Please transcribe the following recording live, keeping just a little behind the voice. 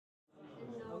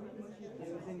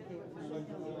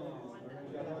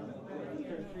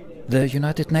The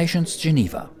United Nations,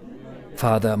 Geneva.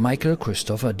 Father Michael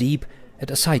Christopher Deeb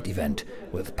at a side event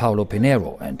with Paulo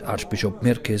Pinheiro and Archbishop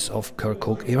Mirkis of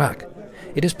Kirkuk, Iraq.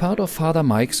 It is part of Father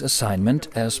Mike's assignment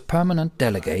as permanent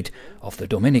delegate of the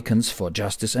Dominicans for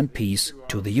Justice and Peace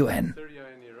to the UN.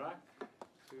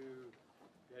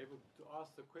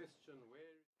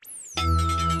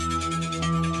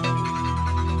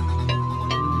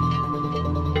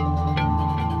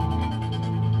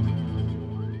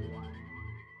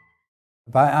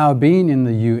 By our being in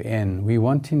the UN, we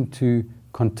wanting to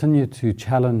continue to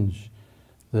challenge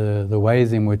the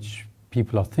ways in which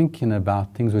people are thinking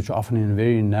about things which are often in a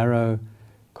very narrow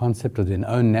concept of their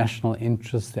own national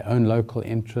interests, their own local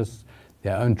interests,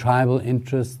 their own tribal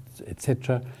interests,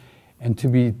 etc. And to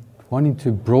be wanting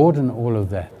to broaden all of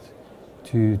that,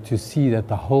 to see that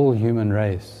the whole human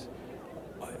race,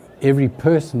 every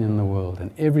person in the world and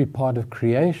every part of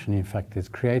creation, in fact, is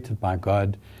created by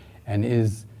God and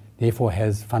is therefore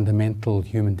has fundamental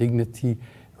human dignity,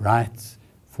 rights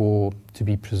to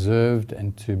be preserved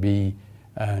and to be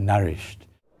nourished.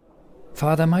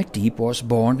 Father Mike Deeb was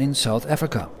born in South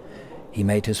Africa. He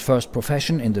made his first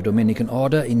profession in the Dominican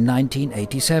Order in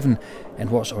 1987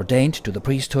 and was ordained to the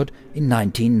priesthood in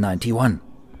 1991.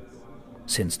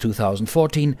 Since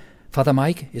 2014, Father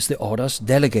Mike is the Order's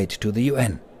delegate to the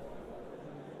UN.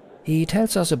 He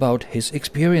tells us about his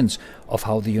experience of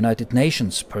how the United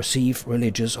Nations perceive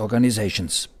religious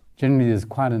organizations. Generally, there's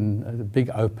quite a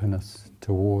big openness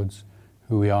towards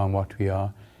who we are and what we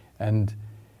are, and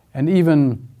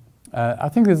even I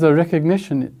think there's a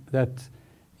recognition that,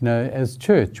 you know, as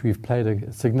church we've played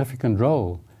a significant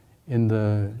role in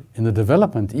the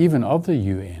development even of the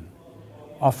UN.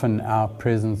 Often our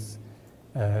presence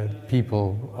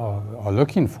people are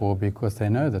looking for, because they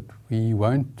know that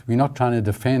we're not trying to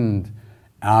defend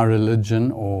our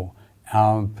religion or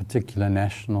our particular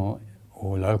national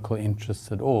or local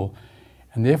interests at all,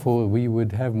 and therefore we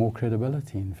would have more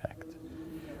credibility, in fact.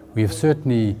 We have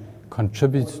certainly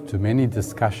contributed to many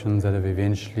discussions that have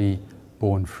eventually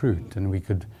borne fruit, and we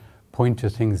could point to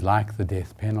things like the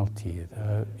death penalty,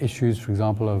 issues, for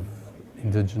example, of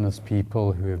indigenous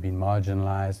people who have been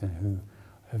marginalized and who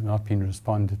have not been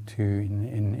responded to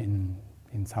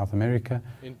in South America.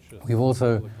 We've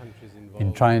also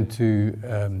been trying to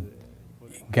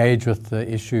engage with the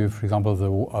issue, for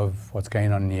example, of what's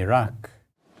going on in Iraq.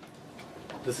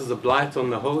 This is a blight on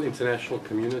the whole international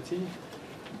community.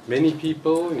 Many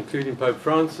people, including Pope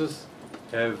Francis,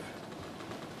 have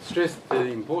stressed the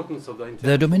importance of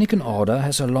the Dominican Order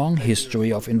has a long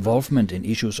history of involvement in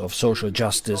issues of social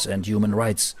justice and human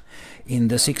rights. In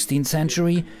the 16th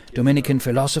century, Dominican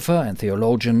philosopher and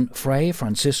theologian Fray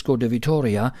Francisco de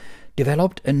Vitoria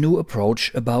developed a new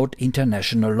approach about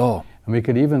international law. And we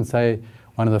could even say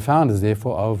one of the founders,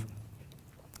 therefore, of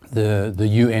the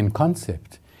UN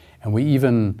concept. And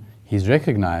he's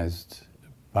recognized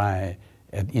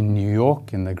in New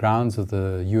York, in the grounds of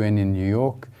the UN in New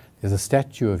York. There's a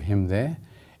statue of him there,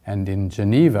 and in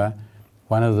Geneva,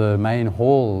 one of the main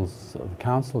halls of the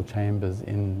council chambers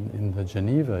in the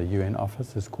Geneva UN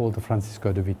office is called the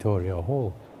Francisco de Vitoria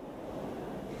Hall.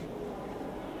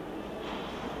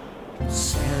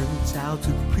 Sent out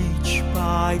to preach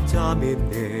by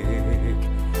Dominic,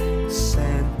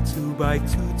 sent two by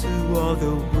two to all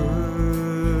the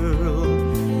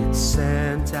world,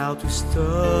 sent out to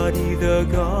study the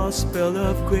gospel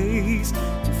of grace,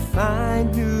 to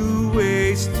find new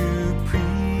ways to preach.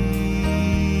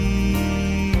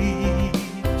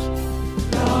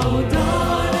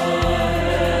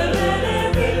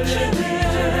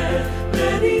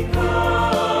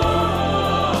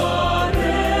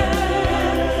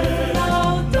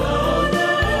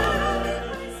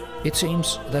 It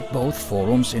seems that both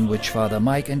forums in which Father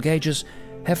Mike engages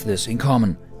have this in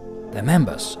common. Their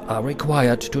members are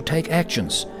required to take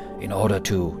actions in order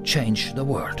to change the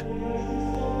world.